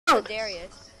to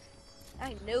Darius.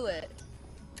 I knew it.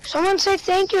 Someone say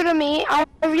thank you to me. I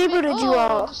rebooted you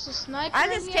all. Just a sniper I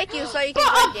just kick you so you Bro,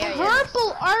 can a get Darius.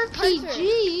 purple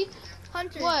RPG?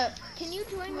 Hunter, What? can you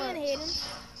join me and Hayden?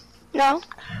 No.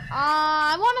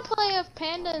 I want to play with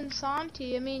Panda and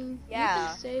Santi. I mean, you Yeah.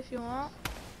 can stay if you want.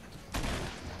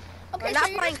 Okay, We're not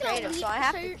you're playing just gonna creative, leave- so I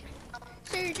have so to. you're-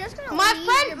 So you're just gonna My leave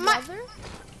friend- your my- brother?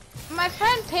 My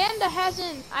friend Panda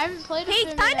hasn't. I haven't played with He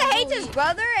him. kind in of a hates whole his week.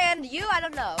 brother, and you, I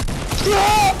don't know.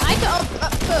 I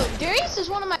don't. Darius is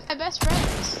one of my best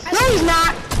friends. No, he's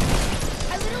not.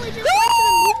 I literally just went to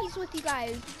the movies with you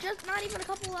guys, just not even a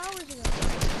couple hours ago.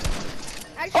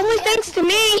 Actually, Only yeah, thanks to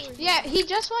me. Yeah, he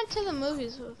just went to the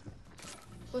movies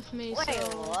with me. Wait, so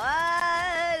what?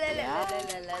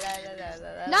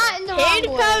 not in the Hayden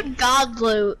wrong way. found god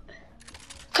loot.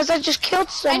 Cause I just killed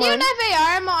I someone. didn't have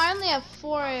AR ammo. I only have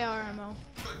 4 AR ammo.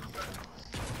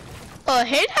 Oh,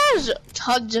 Hayden has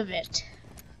tons of it.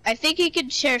 I think he can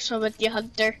share some with you,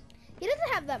 Hunter. He doesn't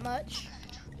have that much.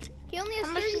 He only has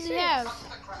How much does 36. he have?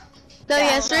 No, he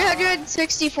has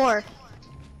 364.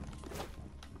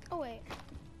 Oh wait.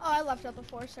 Oh, I left out the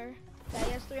 4, sir. Yeah,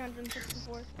 he has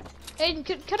 364. Hayden,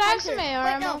 could I have some AR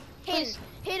Wait, ammo? no, Hayden. Please.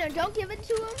 Hayden, don't give it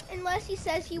to him unless he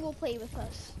says he will play with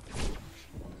us.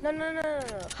 No.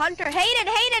 Hunter, Hayden,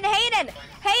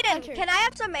 Hunter. can I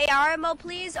have some AR ammo,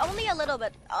 please? Only a little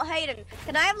bit. Oh, Hayden,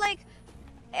 can I have like,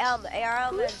 AR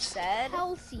ammo Who's instead?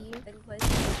 Healthy.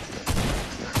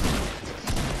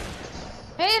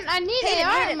 Hayden, I need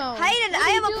AR ammo. Hayden, What I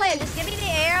are have you a plan. doing? Just give me the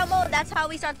AR ammo. That's how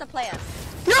we start the plan.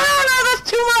 No, that's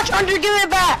too much. Hunter, give it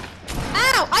back.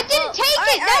 Ow! I didn't take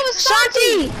alright, it. That was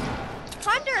Santi.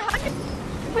 Hunter.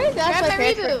 Grab my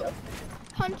reboot.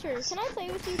 Hunter, can I play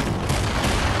with you?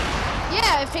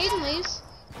 Yeah, if Hayden leaves.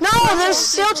 No, there's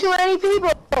still too many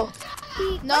people.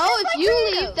 No, if my you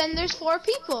Panda? leave, then there's 4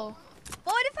 people.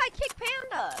 What if I kick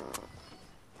Panda?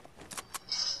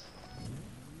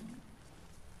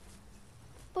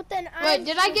 But then Wait,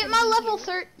 did I still get gonna my be level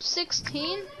here.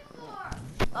 16?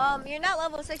 You're not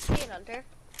level 16, Hunter.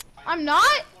 I'm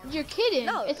not? You're kidding.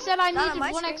 No, It said I not on needed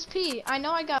my 1 XP. I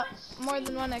know I got more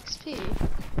than 1 XP.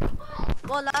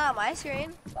 Well, not on my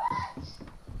screen.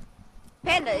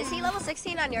 Panda, is he level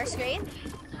 16 on your screen?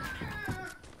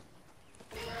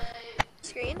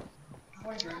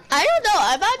 I don't know.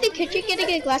 I'm out in the kitchen getting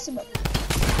a glass of milk.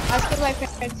 Ask one of my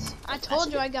friends. I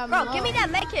told you I got Bro, more. give me that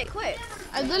med kit, quick.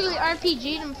 I literally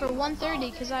RPG'd him for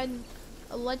 130 because I had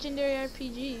a legendary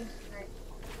RPG.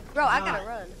 Bro, I gotta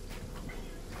run.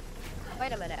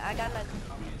 Wait a minute, I got my...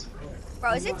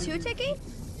 Bro, is it 2 ticking?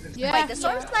 Yeah. Wait, the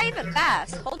storm's not even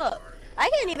fast. Hold up. I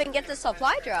can't even get the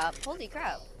supply drop. Holy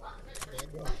crap.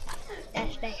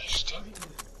 That's next.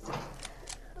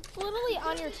 It's literally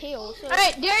on your tail. So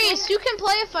Alright, Darius, you can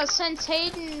play with us since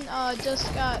Hayden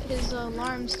just got his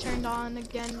alarms turned on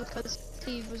again because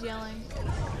Steve was yelling.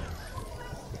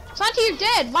 Santi, you're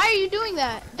dead. Why are you doing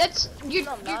that? You're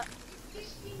No, I'm not.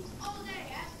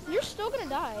 you're still gonna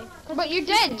die. But you're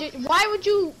dead. Why would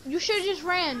you? You should have just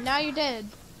ran. Now you're dead.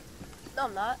 No,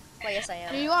 I'm not. Wait, yes, I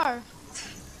am. Here you are.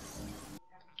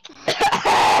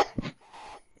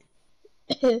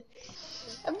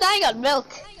 I'm dying on milk.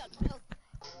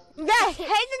 Yes,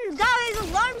 Hayden got his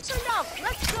alarm turned off.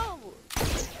 Let's go.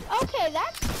 Okay,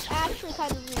 that's actually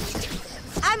kind of rude.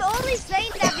 I'm only saying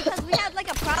that because we had like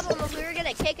a problem of who we were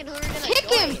gonna kick and who we were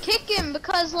gonna Kick him,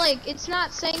 because like it's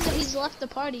not saying that he's left the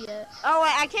party yet. Oh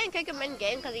wait, I can't kick him in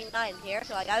game because he's not in here,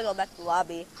 so I gotta go back to the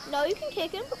lobby. No, you can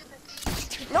kick him.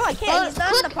 No, I can't. He's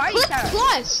not in the party click chat.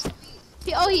 plus.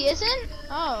 He isn't?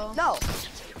 Oh. No.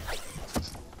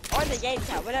 Or the game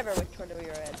chat, whatever which one we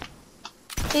were in.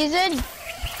 He's in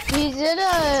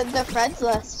the friends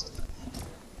list.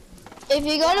 If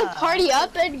you go to party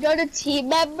up and go to team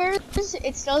members,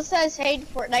 it still says Hayden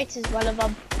Fortnite is one of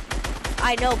them.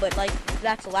 I know, but like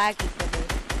that's laggy for me.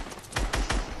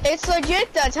 It's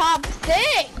legit the top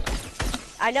thing.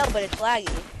 I know, but it's laggy.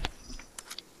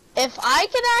 If I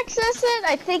can access it,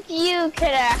 I think you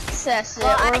can access it.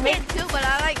 Well, I or can too, but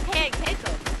I like can't kick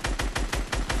him.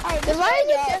 Alright, Then why is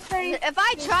it different? If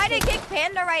I try to kick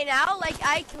Panda right now, like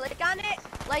I click on it,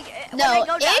 like when No, I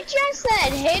go down. it just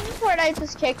said Hayden Fortnite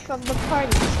was kicked from the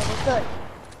party, so we're good.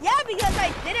 Yeah, because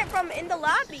I did it from in the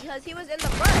lobby because he was in the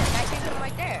front. I kicked him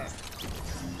right there.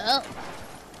 Oh.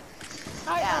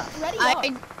 Alright, Yeah. ready up.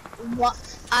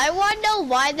 I want to know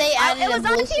why they added It was a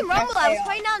on blue Team suppressor Rumble. I was on.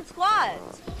 playing on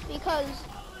squads. Because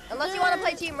Unless you want to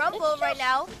play Team Rumble right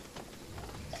now.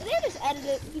 they just edited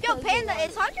it. Yo, because Panda, they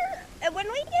is Hunter? When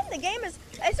we get in the game, it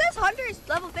says Hunter is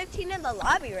level 15 in the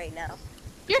lobby right now.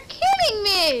 You're kidding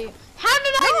me! How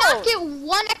did I not get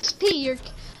 1 XP?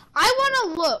 I want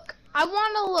to look. I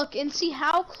want to look and see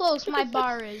how close my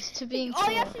bar is to being full.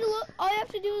 All you have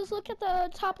to do is look at the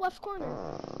top left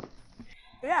corner.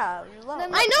 Yeah, you love it.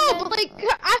 I know, but like,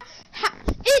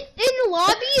 in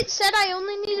lobby it said I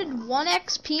only needed 1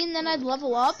 XP and then I'd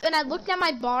level up, and I looked at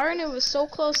my bar and it was so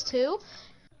close too.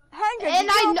 And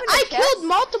I killed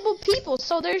multiple people,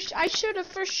 so I should have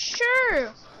for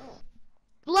sure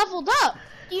leveled up.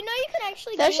 Do you know you can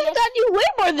actually That should have gotten you way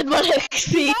more than 1 Do you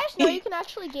XP. guys know you can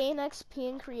actually gain XP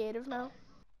in creative now?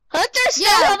 Hunter's still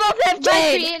Yeah, level My 15.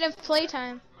 creative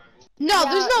playtime. No,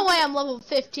 Yeah. there's no way I'm level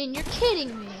 15. You're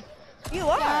kidding me. You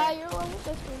are. Yeah, you're level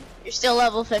 15. You're still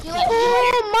level 15.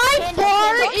 Oh, my Panda,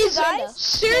 bar Panda, is Panda.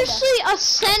 seriously a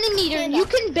centimeter. Panda. You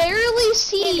can barely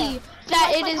see Panda. that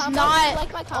like it my is combo? not. You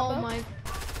like my combo? Oh my.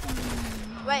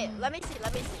 Wait, let me see.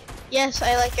 Yes,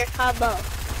 I like your combo.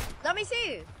 Let me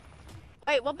see.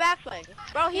 Wait, what backbling?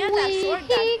 Bro, he has that sword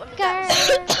back.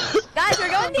 Guys, we're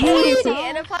going to easy,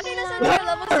 and if Hunter doesn't hit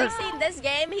level 16 this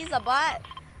game, he's a bot.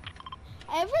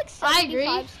 I have like I agree.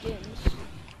 75 skins.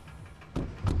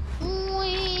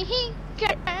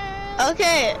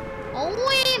 Okay.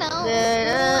 We know. I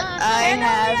And he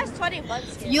have. has 21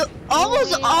 skins. You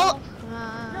almost all.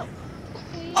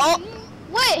 Oh,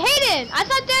 Wait, Hayden! I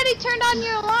thought Daddy turned on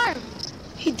your alarm.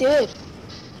 He did.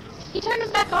 He turned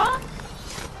it back on?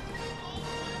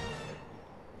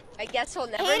 I guess we'll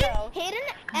never know. Hayden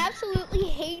absolutely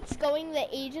hates going to the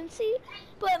agency,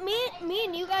 but me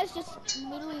and you guys just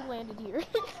literally landed here.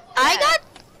 I got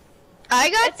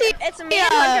It's me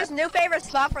and Hunter's new favorite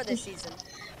spot for this season.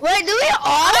 Wait, do we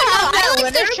all have that I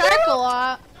like the winner shark a girl?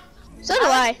 lot. So do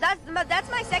I. That's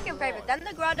my second favorite. Then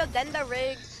the grotto, then the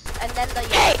rig, and then the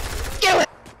Hey, get away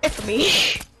from me.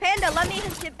 Panda. Let me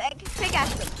pick at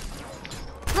them.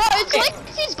 Bro, it's like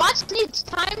these bots need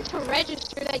time to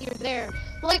register that you're there.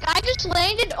 Like, I just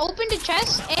landed, opened a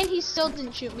chest, and he still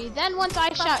didn't shoot me. Then once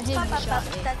I shot him, he shot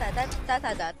me.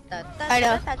 I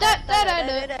know.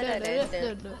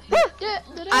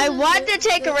 I wanted to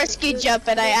take a risky jump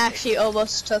and I actually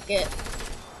almost took it.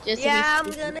 Just Yeah, to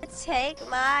be I'm gonna take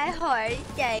my heart.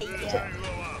 Yeah, I'm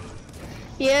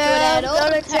Good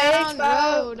gonna old town take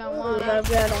my road, I want. I'm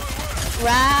gonna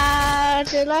ride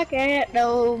till I can't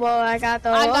no more. I got the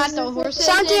I got the horses.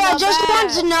 Santi, in I the just back.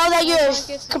 wanted to know that you're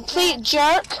It's a complete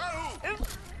jerk.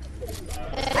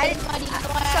 Everybody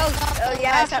oh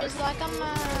yeah, so- just like a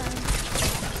man.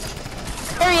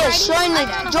 There he is. Join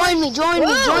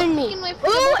me.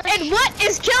 Ooh, and what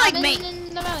is killing me?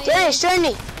 There he is. Join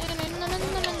me.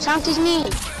 Santi's mean.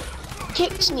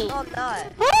 Kicks me. no, I'm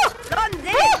not. Oh! No, I'm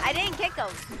dead. I didn't kick him.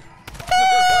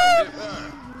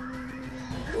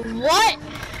 What?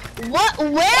 What?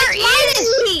 Where is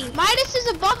he? Midas is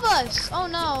above us. Oh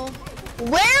no.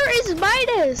 Where is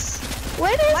Midas?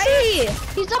 Where is he?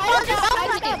 He's up I on the just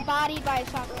balcony. got bodied by a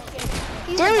soccer kid.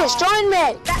 He's There he a is. bot. Join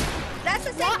me. That's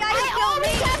the same guy I who killed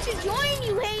always me. have to join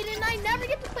you, Hayden. I never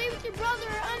get to play with your brother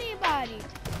or anybody.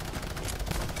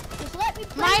 Just let me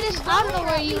play Midas, with your I don't know brother,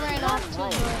 where at you least ran one off to.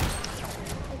 night.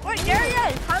 Wait, there he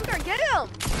is. Hunter, get him.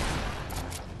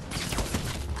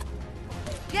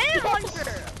 Get him,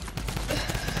 Hunter.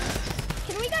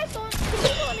 Can we go into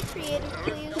creative,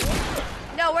 please?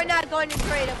 No, we're not going to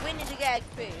trade him. We need to get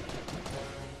XP.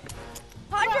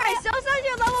 Hunter, I still said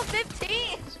you're level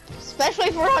 15.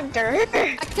 Especially for Hunter.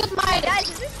 I killed Midas. Guys,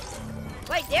 is this...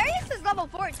 Wait, Darius is level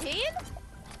 14?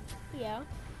 Yeah.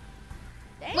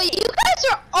 Dang. Wait, you guys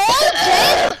are all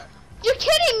dead? You're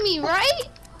kidding me, right?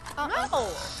 No.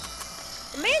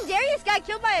 Me and Darius got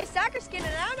killed by a soccer skin,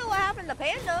 and I don't know what happened to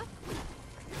Panda.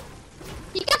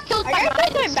 You got killed I by got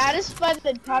killed by Midas. Midas by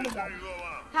the Tommy gun.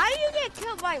 How do you get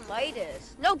killed by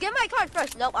Midas? No, get my card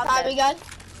first. Nope, I'm Tommy dead.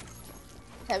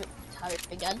 gun. Tommy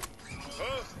gun.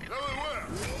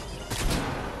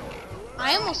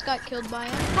 I almost got killed by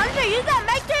him. Hunter, you got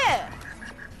make it.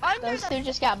 Those two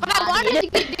just got But I wanted to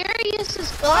bodied. get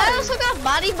Darius's Well, I card. also got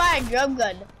bodied by a drum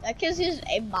gun. That kid's just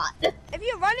a bot. If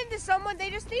you run into someone, they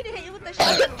just need to hit you with the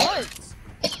shotgun once.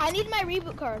 I need my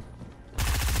reboot card.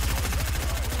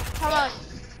 Come on.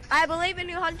 I believe in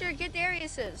you, Hunter. Get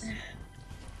Darius's.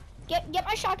 Get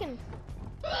my shotgun.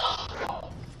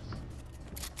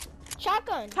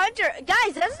 Shotgun. Hunter,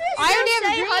 guys, doesn't it I already still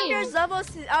have say green. Hunter's level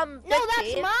 15? No,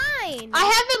 that's mine. I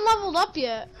haven't leveled up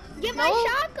yet. Get No. my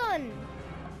shotgun.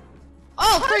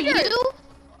 Oh, for Hunter. you?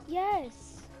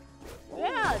 Yes.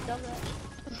 Yeah, dumbass.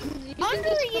 You can Under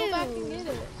just go you. back and get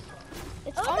it.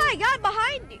 It's Oh my god,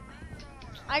 behind you.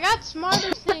 I got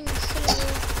smarter things to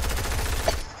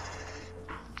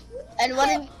And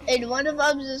one of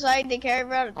them decided to carry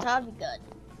around a Tommy gun.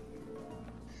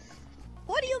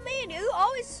 What do you mean? You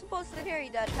always supposed to carry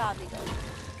that Tommy gun.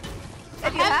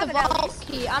 If you I have have the it at vault least.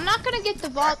 key. I'm not gonna get the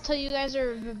vault till you guys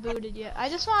are rebooted yet. I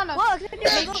just wanna Well, it's gonna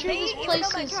make be sure this even place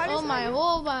though my is. card Oh is my, on.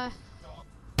 oh my. No,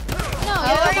 Oh,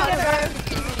 yeah, we're I'm gonna-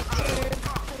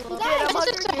 Hello. Guys,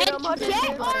 This is a head Get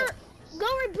commander. or go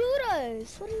reboot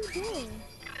us. What are you doing?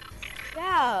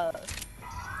 Yeah.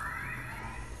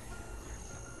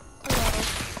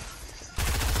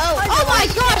 Oh my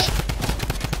gosh!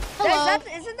 Hello.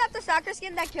 Isn't that the soccer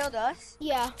skin that killed us?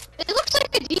 Yeah. It looks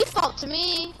like a default to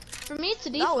me. For me, it's a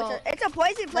default. No, it's a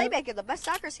poison playmaker, the best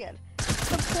soccer skin. The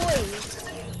poise.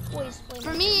 Poise flame.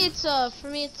 For me, it's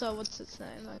what's its name?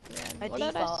 A What did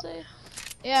I default. say?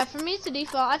 Yeah, for me, it's a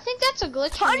default. I think that's a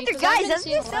glitch for me. Hunter, 'cause I've guys, been doesn't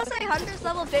seeing it a still lot of- say Hunter's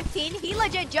level 15? He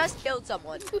legit just killed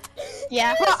someone.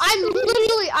 Yeah. Bro,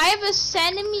 I have a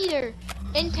centimeter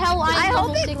until I'm I level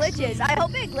hope it 16. glitches. I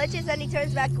hope it glitches and he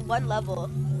turns back one level.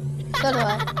 So do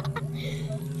I.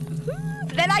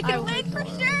 Then I I can will. win for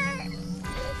sure.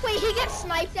 Wait, he gets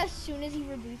sniped as soon as he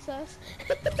reboots us.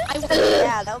 I will.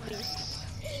 Yeah, that would be.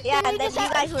 Yeah, Then we and then just you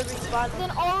have- guys would respawn.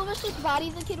 Then all of us just body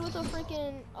the kid with a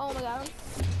freaking. Oh my god.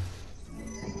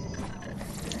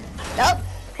 Nope.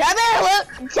 Come here, Luke.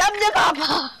 Come to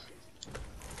Papa.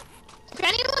 If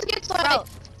anyone gets like, Bro.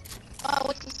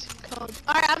 what's this called?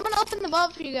 Alright, I'm gonna open the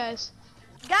vault for you guys.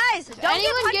 Guys, don't give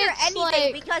anyone Hunter gets, anything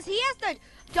like- because he has the.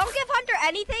 Don't give Hunter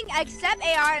anything except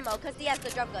AR ammo because he has the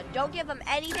drum gun. Don't give him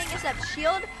anything except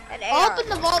shield and AR. I'll open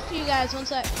the vault for you guys. One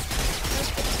sec.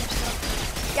 Let's get some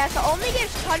stuff. Yeah, so only give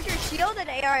Hunter shield and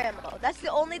AR ammo. That's the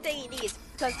only thing he needs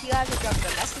because he has a drum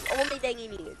gun. That's the only thing he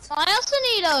needs. I also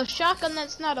need a shotgun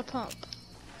that's not a pump.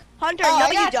 Hunter, Oh, no, I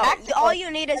you got don't. tactical. All you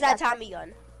need is that Tommy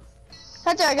gun.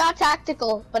 Hunter, I got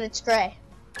tactical, but it's gray.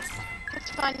 That's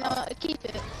fine. No, keep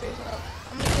it for yourself.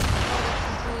 I'm gonna get the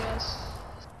vault for you guys.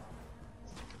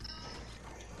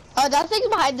 Oh, that thing's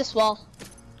behind this wall.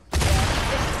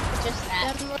 Just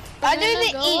that. Then we're Under gonna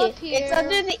the go E. up here. It's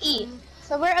under the E.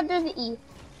 Somewhere under the E.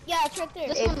 Yeah, it's right there.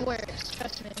 This one works.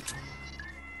 Trust me.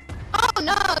 Oh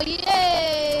no!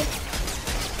 Yay!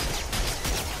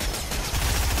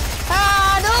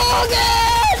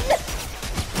 Hadouken!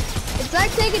 It's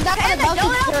like taking down Panda, the monkey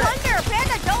don't help turret. Hunter!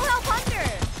 Panda, don't help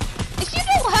Hunter! If you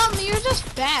don't help me, you're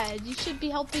just bad. You should be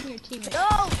helping your teammates. No,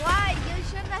 why? You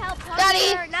shouldn't have helped Hunter.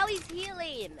 Daddy. Now he's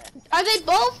healing. Are they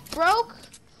both broke?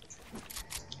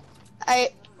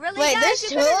 Really, Wait, guys? there's You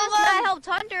two could have of just them? not helped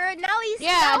Hunter. Now he's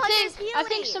Yeah, now I Hunter's think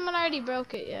healing. someone already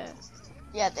broke it. Yeah.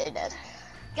 Yeah, they did.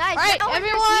 Guys, All right, now Hunter's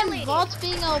everyone, healing. vault's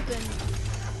being opened.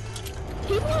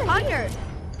 Hunter.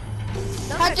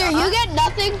 Hunter, you get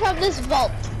nothing from this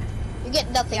vault. You get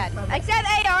nothing Yeah, from it. except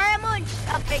AR ammo and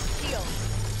a big shield.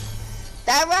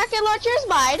 That rocket launcher is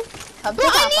mine. Come to Bro,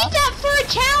 I Papa. need that for a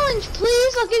challenge,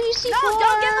 please. I'll give you C4. No,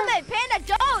 don't give him it. Panda,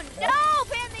 don't. No,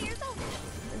 Panda, you're so...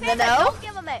 Panda, No? don't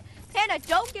give him it. Panda,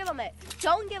 don't give him it.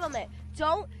 Don't give him it.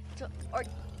 Or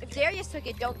if Darius took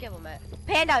it, don't give him it.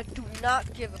 Panda, do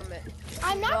not give him it.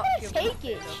 I'm not Not gonna give take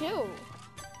it. Chill.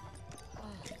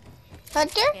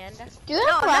 Hunter, Panda. do you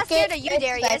No, have I'm a not rocket? scared of you, It's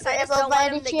Darius. I sniper just ammo don't by want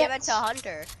any him to give it chance? to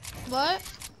Hunter. What?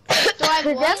 Do I have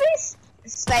Could there what? be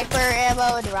sniper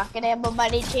ammo and rocket ammo by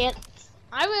any chance?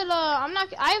 I would, I'm not,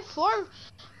 I have 4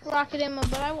 rocket ammo,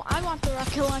 but I want the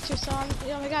rocket launcher, so I'm, you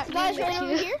know, I got You guys me right too.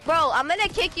 over here? Bro, I'm gonna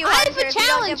kick you, I Hunter, have a if you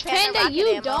don't give challenge, Panda Panda, rocket you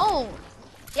ammo. don't.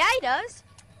 Yeah, he does.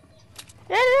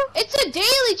 It's a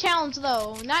daily challenge,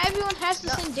 though. Not everyone has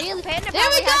the same daily. Panda There we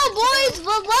probably go, has it boys. The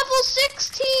level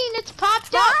 16. It's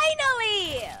popped up.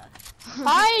 Finally!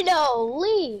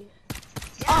 Finally!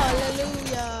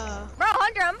 Hallelujah. Bro,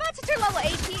 Hunter, I'm about to turn level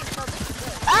 18, so this is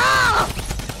good. Oh!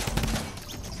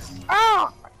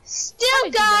 Oh! Still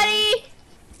did you got do? it!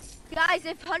 Guys,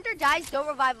 if Hunter dies, don't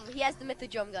revive him. He has the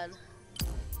mythic drum gun.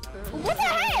 What the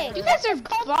heck? You guys are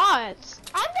bots.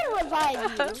 I'm gonna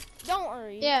revive you. Don't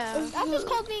worry. Yeah. That's just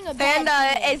called being a bad Panda,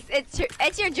 teammate.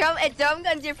 it's your drum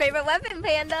gun's your favorite weapon,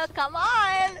 Panda. Come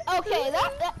on. Okay,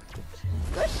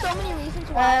 there's so many reasons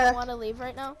why I want to leave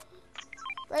right now.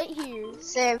 Right here.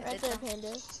 Same. Right there,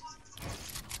 Panda.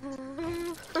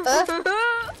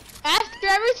 After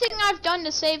everything I've done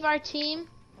to save our team,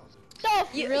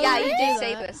 Really yeah, you do did that.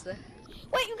 save us.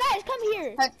 Wait, you guys, come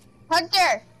here.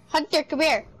 Hunter, come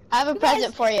here. I have a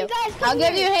present for you. You guys, come I'll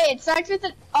give here. you, hey, it starts with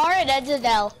an R and ends in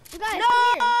L. You guys, No!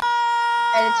 come here.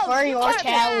 And it's for your Hunter,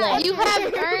 challenge. you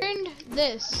have earned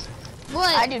this.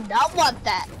 What? I do not want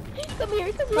that. Come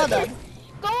here, come Hold here. on.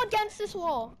 Go against this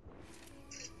wall.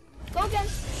 Go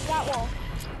against that wall.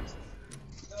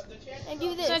 And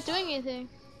do It's not this. doing anything.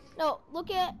 No, look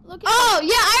at. Oh,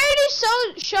 yeah, I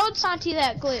already showed Santi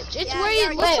that glitch. It's Yeah, where yeah,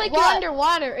 it looks wait, like what? you're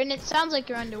underwater, and it sounds like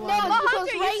you're underwater. No, Well, because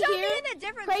Hunter, right you showed here- me in a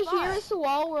different Right spot. here is the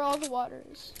wall where all the water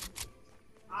is.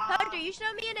 Hunter, you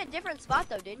showed me in a different spot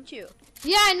though, didn't you?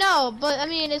 Yeah, I know, but I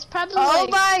mean, it's probably Oh like...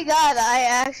 my god, I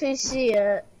actually see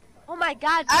it. Oh my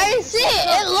god. I dude, see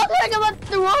it. It looks like I'm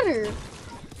underwater.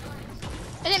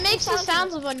 And it makes the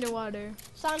sounds of underwater.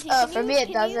 Santi, Oh, can for you- me it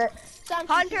can does you- it. Santi,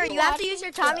 Hunter, can you have to watch- use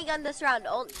your Tommy gun this round.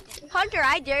 Hunter,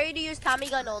 I dare you to use Tommy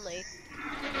gun only.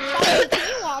 Santi, can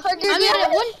you watch Hunter, me? I mean, Yeah.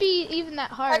 it wouldn't be even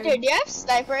that hard. Hunter, do you have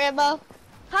sniper ammo?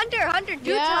 Hunter,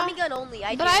 do Yeah. Tommy gun only.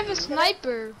 But I have a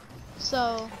sniper,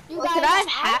 so... You Well, guys, could I have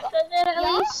half of it at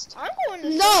Yeah? least? I'm going to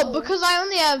No, school. because I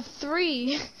only have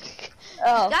 3.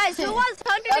 Oh. Guys, who wants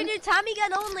Hunter to do Tommy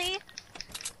gun only?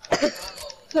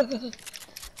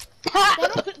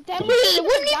 Then It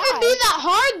wouldn't even be that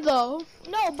hard, though.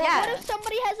 No, but Yeah. what if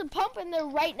somebody has a pump and they're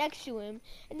right next to him?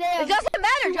 And they have It doesn't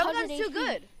matter. Jump 200 gun's too HP.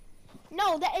 good.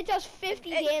 No, that it does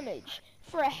 50 It- damage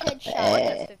for a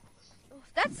headshot.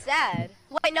 That's sad.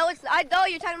 Wait, no, it's I know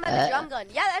you're talking about the drum gun.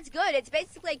 Yeah, that's good. It's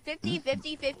basically like 50,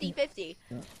 50, 50, 50.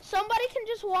 Somebody can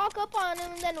just walk up on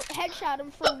him and then headshot him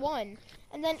for 1,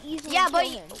 and then easily Yeah, kill but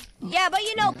him. yeah, but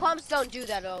you know pumps don't do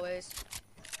that always.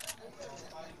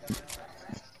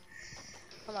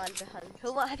 Come on,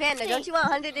 Panda, don't you want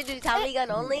Hunter to do Tommy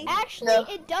gun only? Actually, No.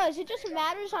 it does. It just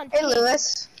matters on Hey, team.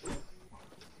 Lewis.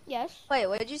 Yes. Wait,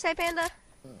 what did you say, Panda?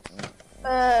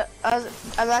 I'm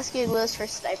asking Lewis for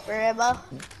sniper ammo.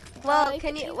 Well, you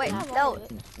can you wait? have No, all of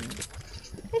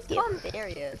it. Plum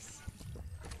Darius.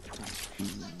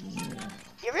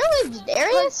 You really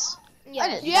Darius?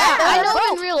 Yes. Yeah, I know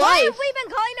bro, in real why life. have we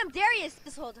been calling him Darius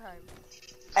this whole time?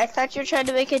 I thought you were trying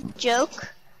to make a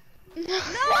joke. No! If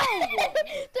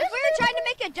we were trying to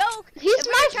make a joke, He's if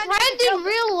we my were trying to make friend a in joke-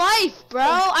 real life,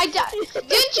 bro.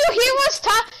 Didn't you hear us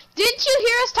Didn't you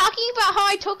hear us talking about how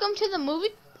I took him to the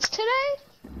movies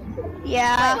today?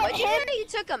 Yeah. Wait, what, you hear you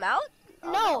took him out?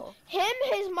 No, him,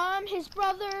 his mom, his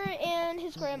brother, and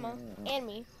his grandma, and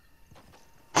me.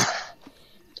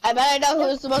 I bet I know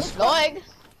who's the most annoying.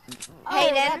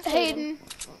 Hayden. that's Hayden.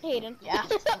 Hayden. Yeah.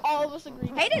 All of us agree.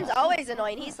 Hayden's always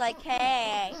annoying. He's like,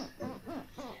 hey.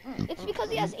 It's because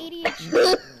he has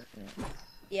ADHD.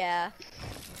 Yeah.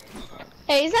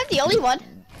 Hey, is that the only one?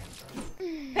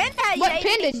 Panda, What, yeah,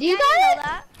 Panda, do you yeah, got know it?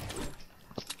 that.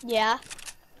 Yeah.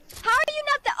 How are you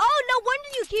not the? Oh, no wonder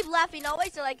you keep laughing.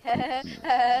 Always you're like,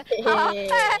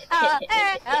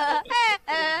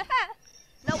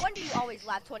 no wonder you always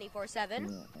laugh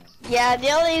 24/7. Yeah, the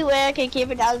only way I can keep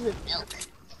it down is with milk.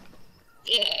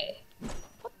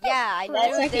 Yeah, I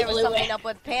That's knew like there the was only something way. up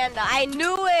with Panda. I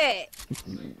knew it.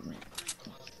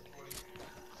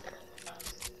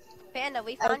 Panda,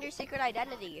 we found your secret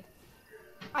identity.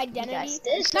 Identity.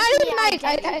 It's not even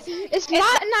it's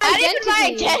not an Not even my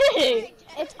identity. identity.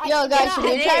 It's Yo, guys, should we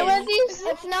it try is. one of these?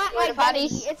 It's not What identity.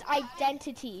 bodies? It's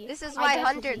identity. This is why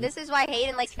Identity. This is why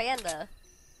Hayden likes Panda.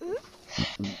 He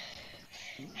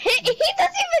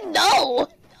doesn't even know.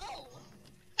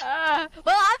 Well,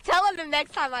 I'll tell him the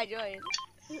next time I join.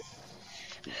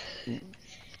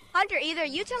 Hunter, either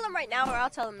you tell him right now or I'll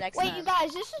tell him next Wait, time. you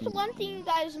guys, this is one thing you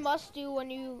guys must do when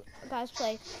you guys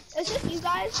play. It's just you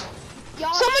guys.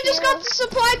 Y'all Someone just got the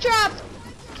supply drop.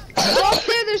 Go up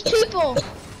there, there's people.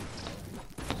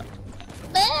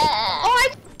 Oh,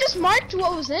 I just marked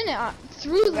what was in it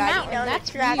through the Riding mountain. down the That's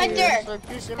track weird. Hunter, is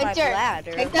reducing my Hunter,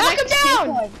 bladder. take the Knock him next down!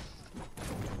 one.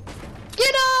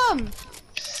 Get him!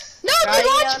 No, we Riding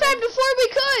launched down pad before we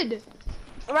could.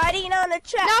 Riding on a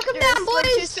tractor Knock him down, is boys!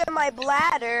 reducing my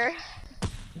bladder.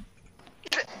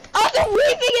 Oh, they're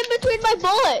weaving in between my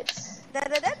bullets.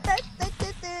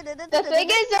 The thing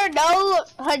is, they're no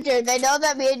Hunter. They know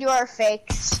that me and you are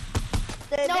fakes.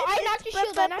 No, I knocked your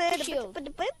shield. I knocked your shield.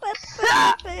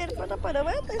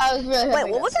 I was really Wait,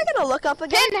 hoping what was I gonna look up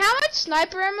again? Ben, how much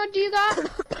sniper ammo do you got?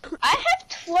 I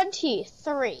have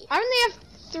 23. I only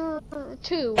have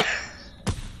 2.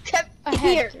 I had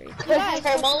Here. 3. Guys,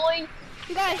 Thermally,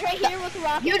 You guys, right here with the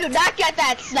rocket. you do not get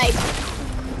that snipe.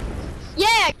 Yeah,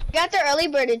 I got the early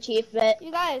bird achievement.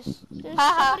 You guys, there's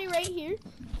Haha. somebody right here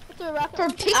with the rocket. For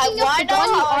launcher. picking I up the wanna gun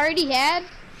you know- already had?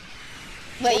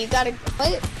 Wait, you gotta.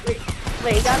 Wait.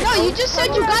 Wait, you gotta. No, go- you just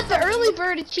said you got the early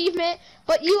bird achievement,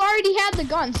 but you already had the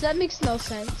gun, so that makes no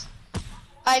sense.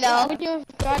 I know. Would you have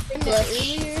gotten it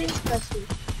earlier?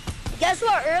 Guess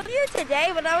what? Earlier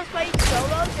today, when I was playing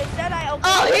solo, they said I opened.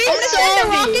 Oh, I'm he's gonna send a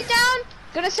sorry. rocket down.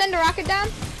 Gonna send a rocket down?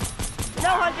 No,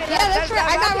 Hunter. Yeah, that's right.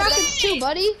 I got rockets too,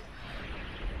 buddy.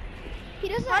 He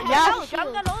doesn't Hunter, have no, a drum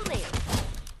shield. gun only.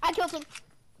 I killed him.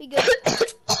 Be good.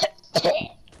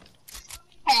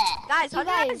 Guys, You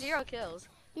Hunter has guys. 0 kills.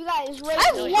 You guys, rate. I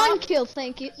have 1 kill,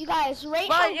 thank you. You guys, rate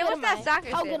Well, how it good was am that I? soccer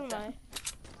How shit. good am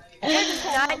I?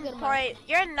 You're 9 point.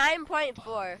 You're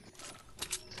 9.4.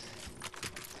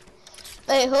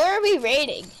 Wait, who are we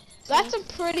raiding? That's a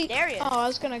pretty. Darius. Oh, I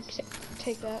was gonna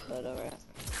take that, but alright.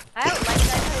 I don't like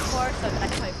 9.4, so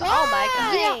 9.4. Oh my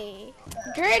god. Hey.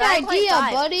 Great 9.5. idea,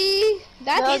 buddy.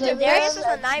 That's No, the Darius best. is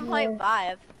a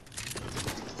 9.5.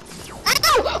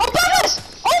 Ow! Above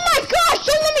us! Oh my gosh!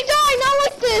 Don't let me die! Not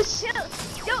like this! Chill.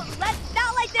 Don't let,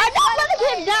 not like this. I'm not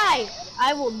letting him die.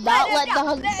 I will not let the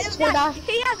hunter die.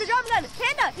 He has the drum gun.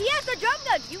 Panda, he has the drum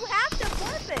gun. You have to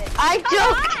forfeit. I Come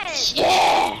don't on.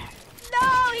 care. No,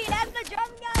 he has the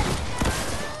drum gun.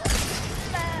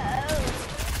 No.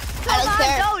 I Come don't on,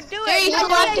 care. don't do There it. you Don't go,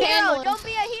 be a Left hero. hand. Don't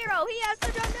be a hero. He has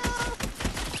the drum gun.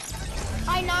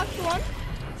 I knocked one.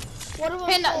 What of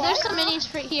Panda, them? there's some minis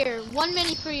for here. One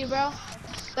mini for you, bro.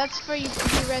 That's for you,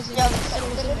 resident. Yep.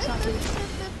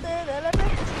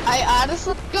 I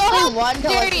honestly Go only help one to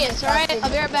let Darius, the alright? fucking- I'll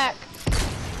be right back.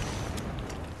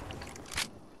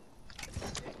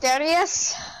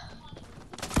 Darius,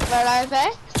 where are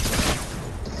they?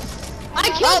 I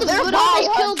killed him, they're but it almost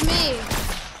by killed me.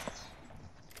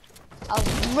 I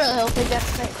was really hoping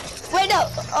that's right. Wait, no.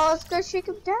 Oh, let's go shake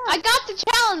him down. I got the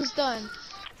challenge done.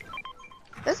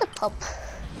 There's a pump.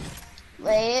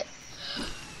 Wait.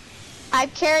 I'm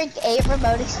carrying 8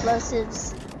 remote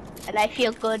explosives, and I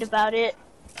feel good about it.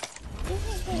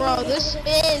 Bro, this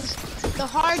is the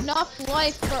hard enough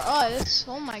life for us.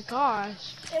 Oh my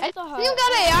gosh. It's a You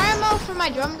got an AR ammo for my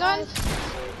drum gun?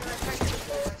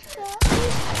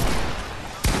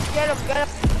 Get him, get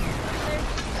him.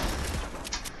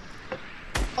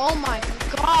 Oh my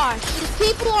gosh.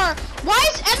 These people are. Why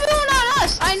is everyone on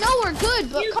us? I know we're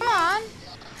good, but come on.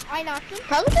 I knocked him.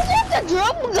 How does he have the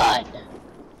drum gun?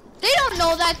 They don't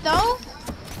know that though.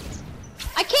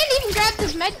 I can't even grab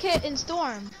this medkit in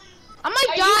Storm. I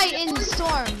might die in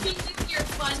Storm.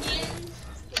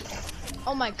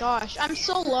 Oh my gosh, I'm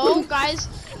so low, guys.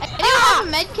 I don't have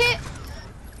a medkit.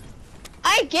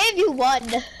 I gave you one.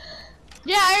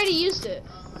 Yeah, I already used it.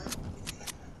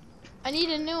 I need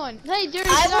a new one. Hey,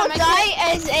 Darius, I you got a will medkit?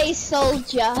 die as a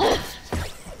soldier.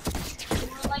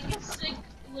 Like a sick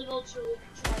little child.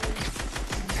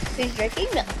 He's drinking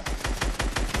milk.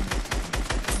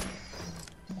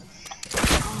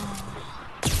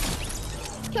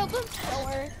 Killed him. Don't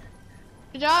worry.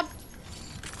 Good job.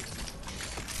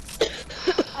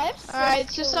 I have six Alright,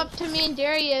 it's just kills. up to me and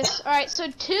Darius. Alright, so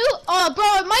 2. Oh, bro,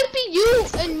 it might be you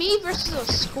and me versus a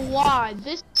squad.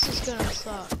 This is gonna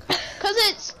suck. Cause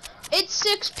it's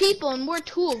 6 people and we're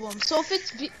 2 of them. So if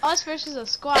it's us versus a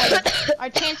squad, our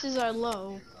chances are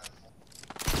low.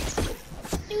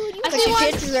 Dude, you I But see your one.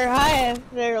 chances are high if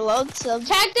they're lonesome.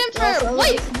 Tag them Also, for.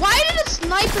 Wait, why did a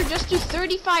sniper just do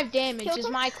 35 damage? Killed Is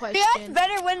him? my You guys question.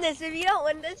 better win this. If you don't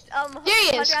win this,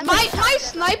 Darius, Hunter has my to- my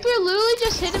sniper literally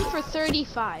just hit him for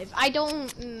 35. I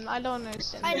don't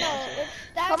understand. I know. It's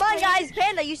that Come on, crazy. guys,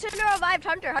 Panda, you should have revived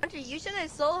Hunter. Hunter, you should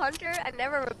have sold Hunter and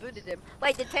never rebooted him.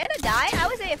 Wait, did Panda die? I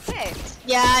was AFK.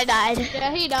 Yeah, I died.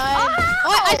 Yeah, he died. Oh!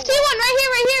 Oh, I see one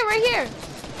right here.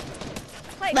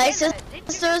 Wait, My Panda, did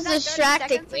you sister was just die 30 distracting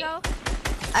seconds me. ago?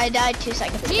 I died 2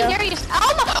 seconds Me and ago. Darius.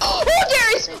 Oh my! Oh,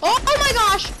 Darius! Oh my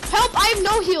gosh! Help! I have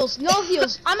no heals. No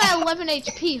heals. I'm at 11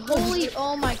 HP. Holy!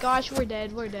 Oh my gosh, we're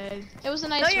dead. We're dead. It was a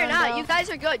nice No, you're run, not. though. You guys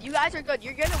are good. You guys are good.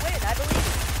 You're gonna win. I believe.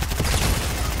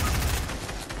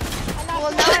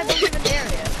 Well, now I believe in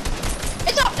Darius.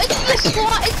 It's the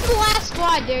squad. It's the last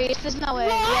squad, Darius. There's no way.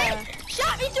 Yeah.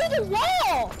 Shot me through the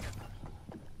wall.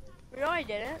 No, I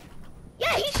didn't.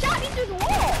 Yeah, he shot me through the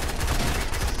wall.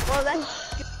 Well,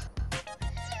 that's.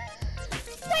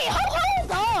 Wait,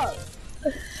 hold up.